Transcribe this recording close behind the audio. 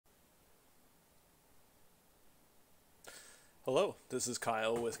Hello, this is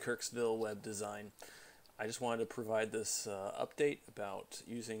Kyle with Kirksville Web Design. I just wanted to provide this update about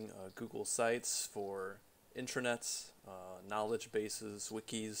using Google Sites for intranets, knowledge bases,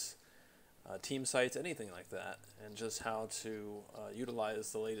 wikis, team sites, anything like that, and just how to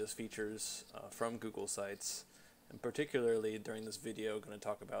utilize the latest features from Google Sites. And particularly during this video, I'm going to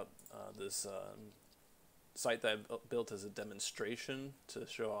talk about this site that I've built as a demonstration to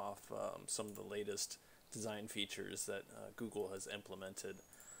show off some of the latest design features that Google has implemented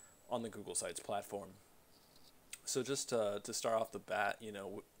on the Google Sites platform. So just to start off the bat,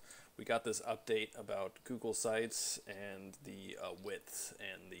 we got this update about Google Sites and the width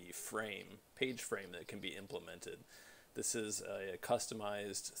and the page frame that can be implemented. This is a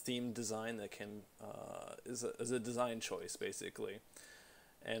customized theme design that is a design choice basically,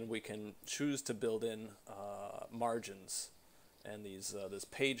 and we can choose to build in margins and this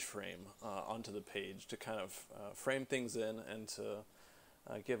page frame onto the page to kind of frame things in and to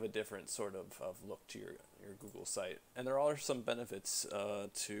give a different sort of look to your Google site. And there are some benefits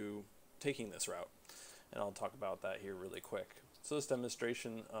to taking this route, and I'll talk about that here really quick. So this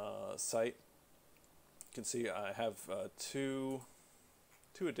demonstration site, you can see I have two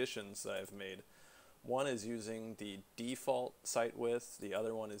additions that I've made. One is using the default site width, the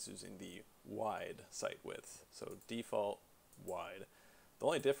other one is using the wide site width. So default, wide. The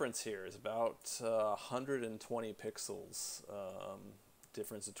only difference here is about 120 pixels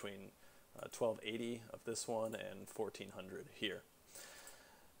difference between 1280 of this one and 1400 here.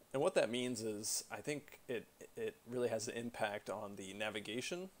 And what that means is I think it really has an impact on the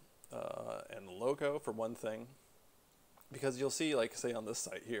navigation and the logo for one thing, because you'll see, like say on this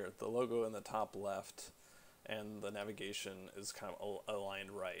site here, the logo in the top left and the navigation is kind of aligned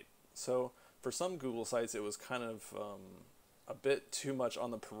right. So for some Google sites it was kind of a bit too much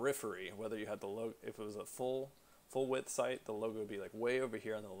on the periphery. Whether you had the logo, if it was a full width site, the logo would be like way over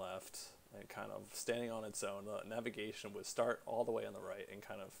here on the left and kind of standing on its own. The navigation would start all the way on the right and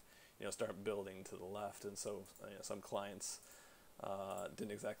kind of start building to the left. And so some clients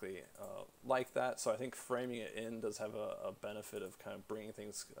didn't exactly like that. So I think framing it in does have a benefit of kind of bringing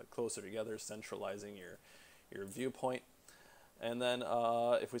things closer together, centralizing your viewpoint. And then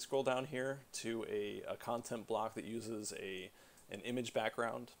if we scroll down here to a content block that uses an image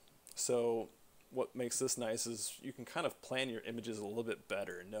background. So what makes this nice is you can kind of plan your images a little bit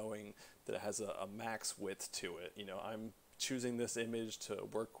better, knowing that it has a max width to it. I'm choosing this image to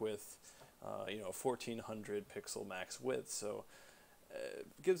work with 1400 pixel max width. So it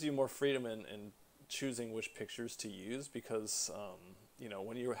gives you more freedom in choosing which pictures to use, because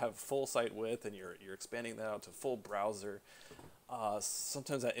when you have full site width and you're expanding that out to full browser,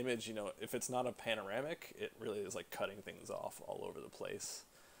 sometimes that image, if it's not a panoramic, it really is like cutting things off all over the place.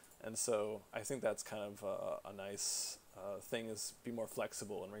 And so I think that's kind of a nice thing, is be more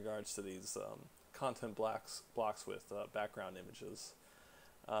flexible in regards to these content blocks with background images.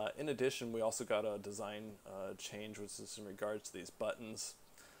 In addition, we also got a design change, which is in regards to these buttons.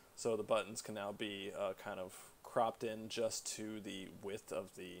 So the buttons can now be kind of cropped in just to the width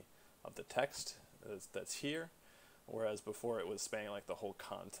of the text that's here, whereas before it was spanning like the whole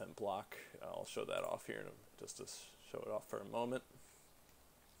content block. I'll show that off here just to show it off for a moment.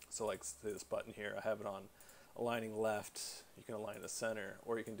 So like this button here, I have it on aligning left. You can align the center,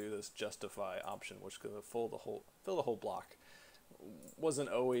 or you can do this justify option, which could fill the whole block. Wasn't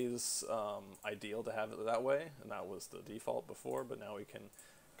always ideal to have it that way, and that was the default before, but now we can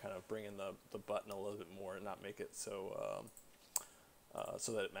kind of bring in the button a little bit more and not make it so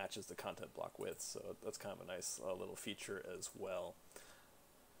so that it matches the content block width. So that's kind of a nice little feature as well.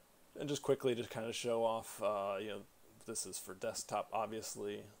 And just quickly to kind of show off, this is for desktop,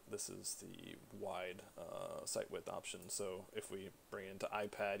 obviously. This is the wide site width option. So if we bring it into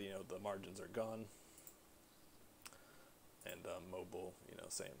iPad, the margins are gone. And mobile,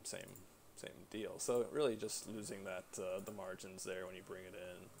 same deal. So really just losing that the margins there when you bring it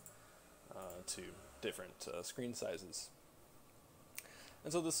in to different screen sizes.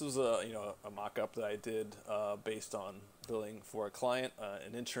 And so this was a mock-up that I did based on building for a client,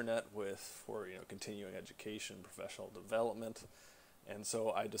 an intranet for continuing education, professional development. And so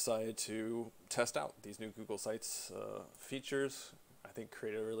I decided to test out these new Google Sites features. I think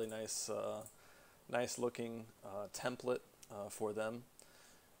create a really nice looking template for them,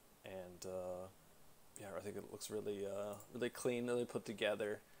 and yeah, I think it looks really clean, really put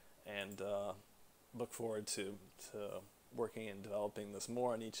together, and look forward to working and developing this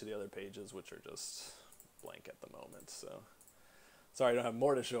more on each of the other pages, which are just blank at the moment. So sorry I don't have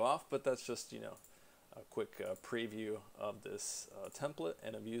more to show off, but that's just a quick preview of this template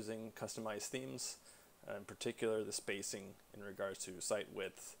and of using customized themes in particular the spacing in regards to site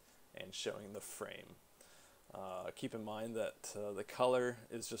width and showing the frame. Keep in mind that the color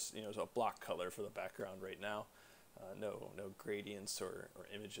is just a block color for the background right now. No gradients or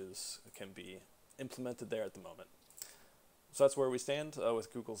images can be implemented there at the moment. So that's where we stand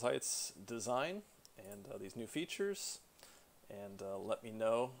with Google Sites design and these new features. And let me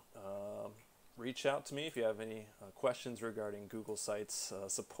know. Reach out to me if you have any questions regarding Google Sites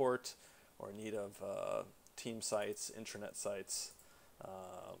support or need of team sites, intranet sites.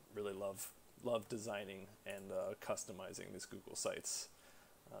 Really love designing and customizing these Google Sites.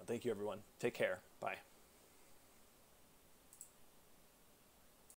 Thank you, everyone. Take care. Bye.